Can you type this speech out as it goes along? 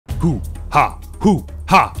hoo, ha, hoo,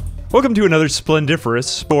 ha. Welcome to another splendiferous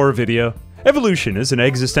Spore video. Evolution is an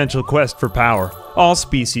existential quest for power. All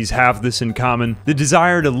species have this in common, the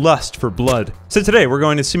desire to lust for blood. So today we're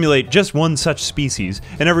going to simulate just one such species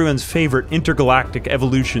in everyone's favorite intergalactic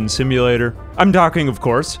evolution simulator. I'm talking, of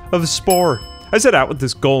course, of Spore. I set out with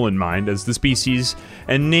this goal in mind as the species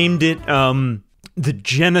and named it, the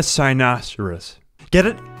Genocinoceros. Get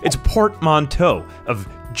it? It's a portmanteau of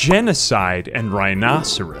genocide and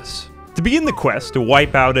rhinoceros. To begin the quest to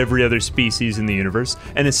wipe out every other species in the universe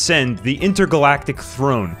and ascend the intergalactic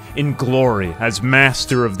throne in glory as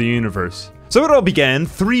master of the universe. So it all began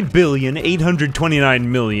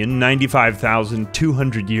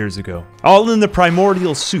 3,829,095,200 years ago, all in the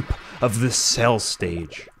primordial soup of the cell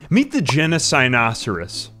stage. Meet the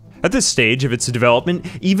Genocinoceros. At this stage of its development,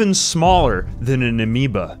 even smaller than an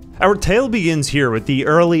amoeba. Our tale begins here with the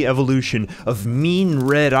early evolution of mean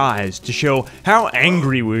red eyes to show how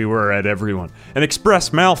angry we were at everyone, and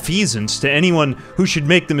express malfeasance to anyone who should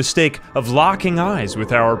make the mistake of locking eyes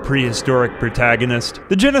with our prehistoric protagonist.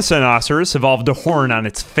 The Genocinoceros evolved a horn on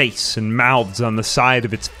its face and mouths on the side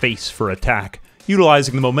of its face for attack,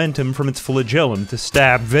 utilizing the momentum from its flagellum to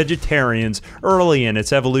stab vegetarians early in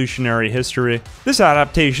its evolutionary history. This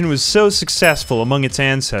adaptation was so successful among its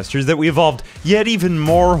ancestors that we evolved yet even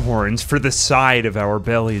more horns for the side of our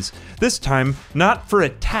bellies. This time, not for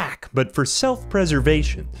attack, but for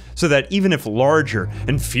self-preservation, so that even if larger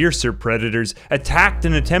and fiercer predators attacked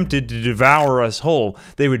and attempted to devour us whole,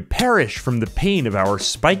 they would perish from the pain of our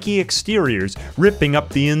spiky exteriors ripping up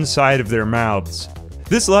the inside of their mouths.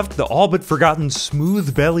 This left the all-but-forgotten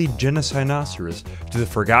smooth-bellied Genocinoceros to the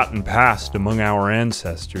forgotten past among our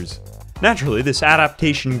ancestors. Naturally, this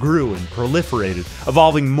adaptation grew and proliferated,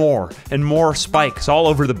 evolving more and more spikes all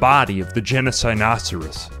over the body of the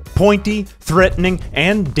Genocinoceros. Pointy, threatening,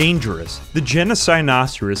 and dangerous, the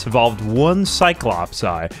Genocinoceros evolved one Cyclops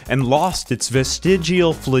eye and lost its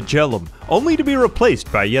vestigial flagellum, only to be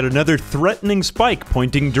replaced by yet another threatening spike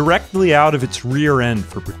pointing directly out of its rear end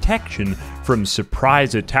for protection from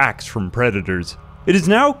surprise attacks from predators. It is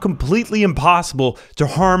now completely impossible to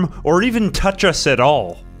harm or even touch us at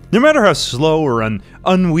all. No matter how slow or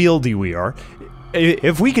unwieldy we are,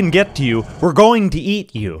 if we can get to you, we're going to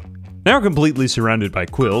eat you. Now completely surrounded by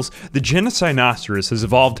quills, the Genocinoceros has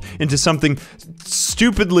evolved into something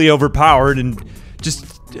stupidly overpowered and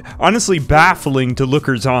just honestly baffling to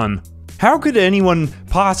lookers on. How could anyone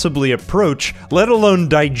possibly approach, let alone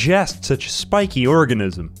digest, such a spiky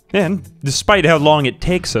organism? And, despite how long it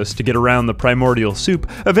takes us to get around the primordial soup,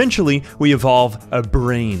 eventually we evolve a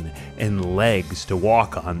brain and legs to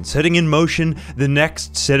walk on, setting in motion the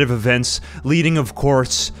next set of events, leading, of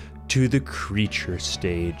course, to the creature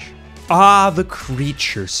stage. Ah, the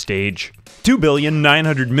creature stage.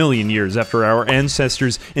 2,900,000,000 years after our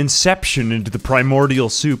ancestors' inception into the primordial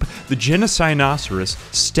soup, the Genocinoceros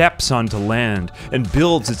steps onto land and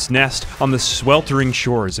builds its nest on the sweltering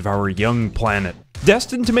shores of our young planet,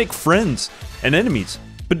 destined to make friends and enemies,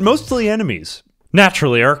 but mostly enemies.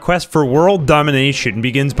 Naturally, our quest for world domination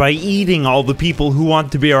begins by eating all the people who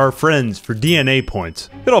want to be our friends for DNA points.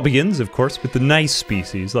 It all begins, of course, with the nice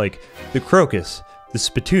species like the crocus, the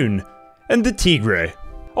spittoon, and the tigre,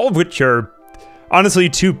 all of which are honestly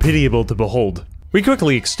too pitiable to behold. We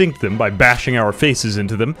quickly extinct them by bashing our faces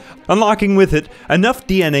into them, unlocking with it enough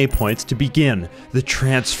DNA points to begin the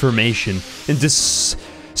transformation into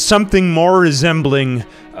something more resembling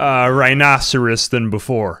a rhinoceros than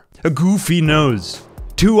before. A goofy nose,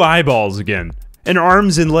 2 eyeballs again, and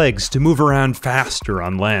arms and legs to move around faster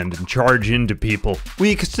on land and charge into people.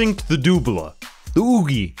 We extinct the dubla, the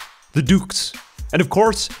oogie, the dukes, and of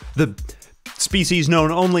course, the species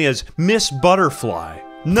known only as Miss Butterfly,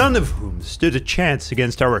 none of whom stood a chance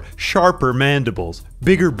against our sharper mandibles,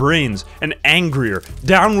 bigger brains, and angrier,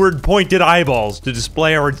 downward-pointed eyeballs to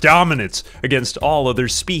display our dominance against all other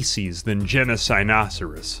species than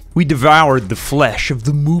Genocinoceros. We devoured the flesh of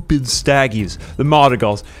the moopid staggies, the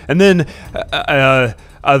modagals, and then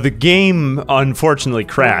the game unfortunately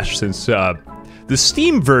crashed since the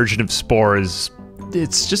Steam version of Spore it's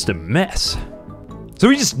just a mess. So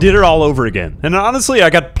we just did it all over again, and honestly I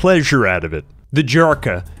got pleasure out of it. The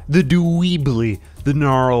Jarka, the Dweebly, the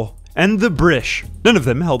Gnarl, and the Brish. None of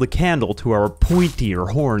them held a candle to our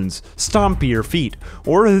pointier horns, stompier feet,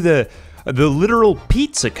 or the literal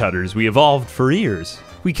pizza cutters we evolved for ears.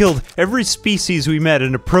 We killed every species we met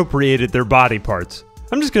and appropriated their body parts.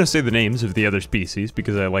 I'm just gonna say the names of the other species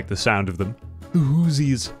because I like the sound of them. The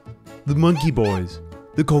Whoosies, the Monkey Boys,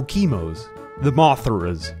 the Kokimos, the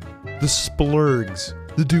Mothras, the Splurgs,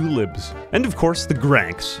 the Doolibs, and of course the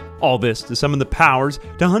Granks. All this to summon the powers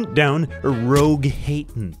to hunt down a rogue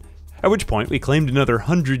Hayton, At which point, we claimed another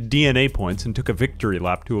 100 DNA points and took a victory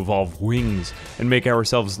lap to evolve wings and make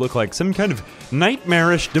ourselves look like some kind of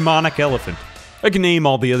nightmarish demonic elephant. I can name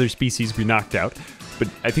all the other species we knocked out, but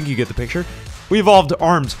I think you get the picture. We evolved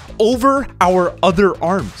arms over our other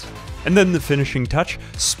arms. And then the finishing touch,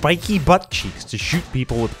 spiky butt cheeks to shoot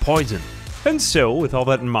people with poison. And so, with all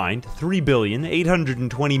that in mind,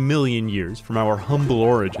 3,820,000,000 years from our humble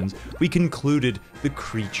origins, we concluded the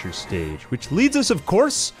creature stage, which leads us, of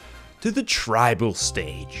course, to the tribal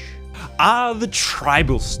stage. Ah, the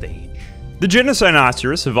tribal stage. The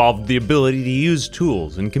Genocinoceros evolved the ability to use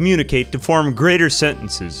tools and communicate to form greater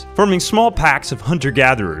sentences, forming small packs of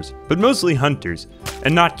hunter-gatherers, but mostly hunters,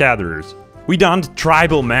 and not gatherers. We donned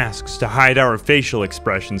tribal masks to hide our facial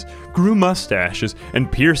expressions, grew mustaches,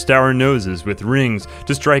 and pierced our noses with rings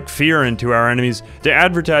to strike fear into our enemies, to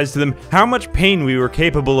advertise to them how much pain we were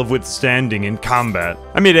capable of withstanding in combat.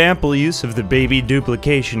 I made ample use of the baby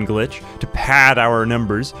duplication glitch to pad our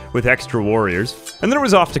numbers with extra warriors, and then it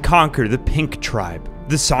was off to conquer the pink tribe,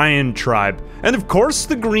 the cyan tribe, and of course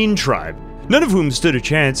the green tribe. None of whom stood a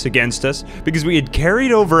chance against us because we had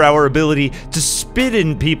carried over our ability to spit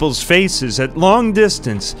in people's faces at long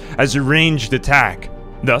distance as a ranged attack.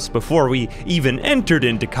 Thus, before we even entered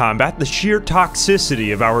into combat, the sheer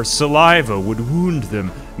toxicity of our saliva would wound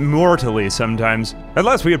them mortally sometimes. At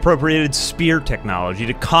last, we appropriated spear technology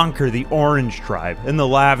to conquer the orange tribe and the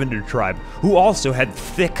lavender tribe, who also had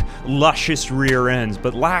thick, luscious rear ends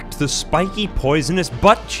but lacked the spiky, poisonous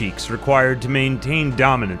butt cheeks required to maintain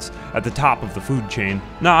dominance at the top of the food chain.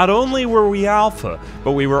 Not only were we alpha,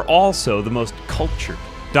 but we were also the most cultured,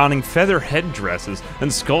 donning feather headdresses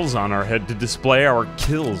and skulls on our head to display our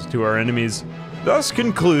kills to our enemies. Thus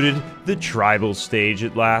concluded the tribal stage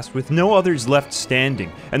at last, with no others left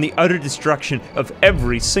standing, and the utter destruction of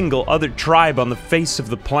every single other tribe on the face of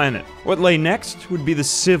the planet. What lay next would be the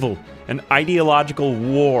civil and ideological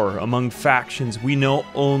war among factions we know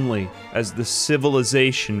only as the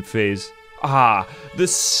civilization phase. Ah, the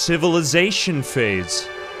civilization phase.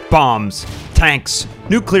 Bombs, tanks,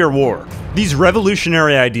 nuclear war. These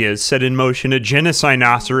revolutionary ideas set in motion a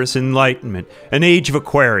Genocinoceros enlightenment, an age of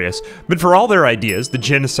Aquarius. But for all their ideas, the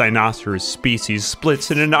Genocinoceros species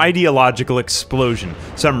splits in an ideological explosion,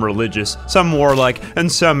 some religious, some warlike,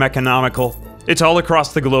 and some economical. It's all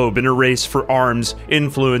across the globe in a race for arms,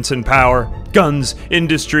 influence, and power. Guns,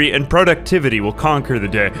 industry, and productivity will conquer the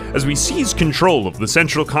day as we seize control of the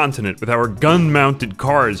central continent with our gun-mounted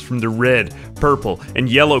cars from the red, purple, and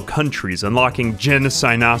yellow countries, unlocking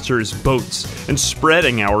Genocinoceros boats and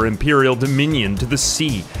spreading our imperial dominion to the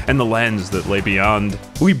sea and the lands that lay beyond.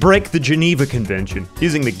 We break the Geneva Convention,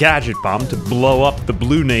 using the gadget bomb to blow up the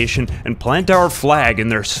Blue Nation and plant our flag in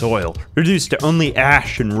their soil, reduced to only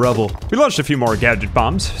ash and rubble. We launched a few more gadget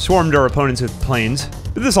bombs, swarmed our opponents with planes,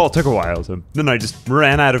 but this all took a while, so then I just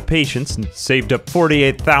ran out of patience and saved up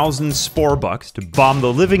 48,000 Spore bucks to bomb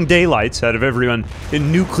the living daylights out of everyone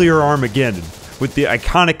in nuclear Armageddon with the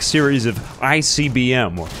iconic series of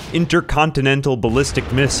ICBM, or intercontinental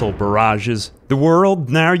ballistic missile barrages. The world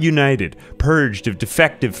now united, purged of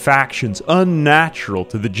defective factions unnatural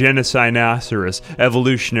to the Genocinoceros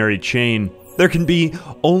evolutionary chain. There can be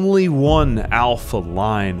only one alpha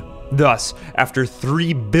line. Thus, after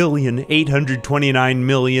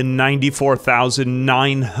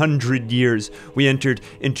 3,829,094,900 years, we entered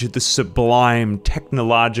into the sublime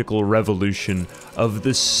technological revolution of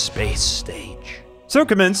the space stage. So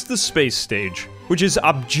commenced the space stage, which is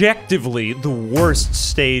objectively the worst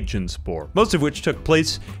stage in Spore, most of which took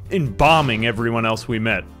place in bombing everyone else we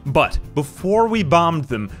met. But before we bombed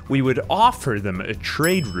them, we would offer them a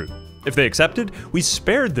trade route. If they accepted, we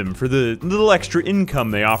spared them for the little extra income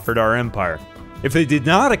they offered our empire. If they did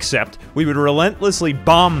not accept, we would relentlessly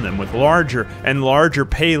bomb them with larger and larger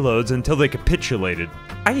payloads until they capitulated.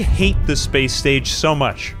 I hate the space stage so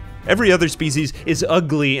much. Every other species is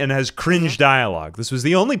ugly and has cringe dialogue. This was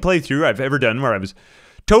the only playthrough I've ever done where I was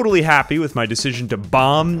totally happy with my decision to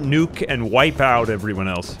bomb, nuke, and wipe out everyone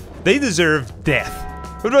else. They deserve death.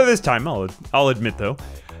 But by this time, I'll admit though,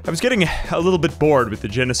 I was getting a little bit bored with the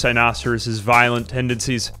Genocinoceros' violent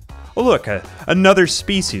tendencies. Oh look, another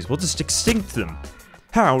species, we'll just extinct them.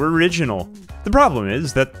 How original. The problem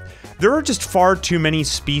is that there are just far too many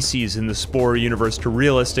species in the Spore universe to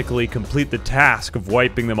realistically complete the task of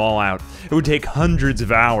wiping them all out. It would take hundreds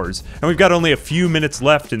of hours, and we've got only a few minutes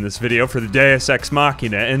left in this video for the Deus Ex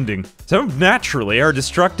Machina ending. So naturally, our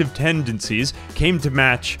destructive tendencies came to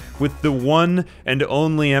match with the one and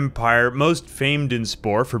only empire most famed in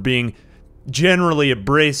Spore for being generally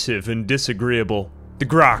abrasive and disagreeable: the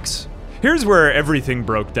Groks. Here's where everything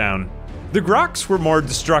broke down. The Groks were more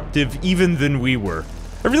destructive even than we were.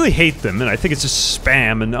 I really hate them, and I think it's just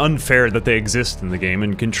spam and unfair that they exist in the game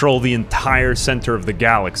and control the entire center of the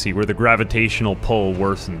galaxy where the gravitational pull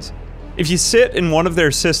worsens. If you sit in one of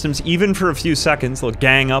their systems even for a few seconds, they'll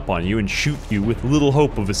gang up on you and shoot you with little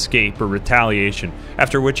hope of escape or retaliation,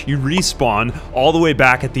 after which you respawn all the way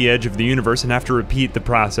back at the edge of the universe and have to repeat the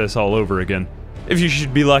process all over again. If you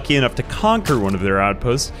should be lucky enough to conquer one of their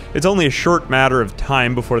outposts, it's only a short matter of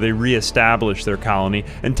time before they re-establish their colony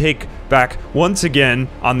and take back once again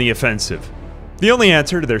on the offensive. The only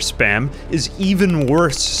answer to their spam is even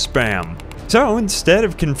worse spam. So instead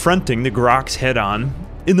of confronting the Grox head-on,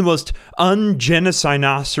 in the most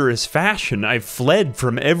un-Genosinosaurus fashion, I fled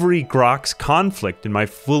from every Grox conflict in my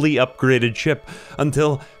fully upgraded ship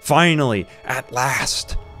until finally, at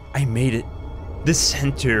last, I made it the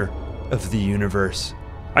center of the universe.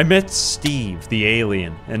 I met Steve, the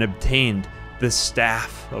alien, and obtained the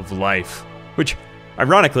Staff of Life, which,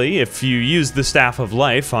 ironically, if you use the Staff of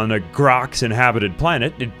Life on a Grox-inhabited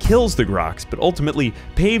planet, it kills the Grox, but ultimately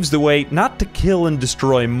paves the way not to kill and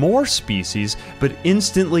destroy more species, but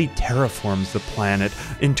instantly terraforms the planet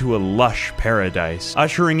into a lush paradise,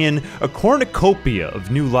 ushering in a cornucopia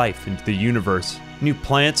of new life into the universe, new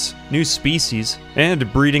plants, new species, and a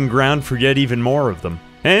breeding ground for yet even more of them.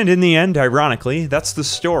 And in the end, ironically, that's the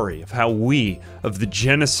story of how we, of the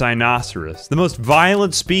Genosinosaurus, the most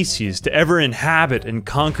violent species to ever inhabit and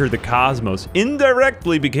conquer the cosmos,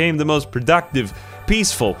 indirectly became the most productive,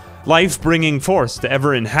 peaceful, life-bringing force to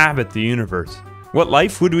ever inhabit the universe. What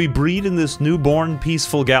life would we breed in this newborn,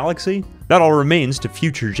 peaceful galaxy? That all remains to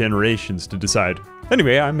future generations to decide.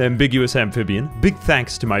 Anyway, I'm Ambiguous Amphibian. Big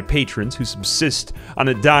thanks to my patrons who subsist on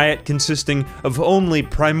a diet consisting of only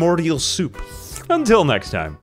primordial soup. Until next time.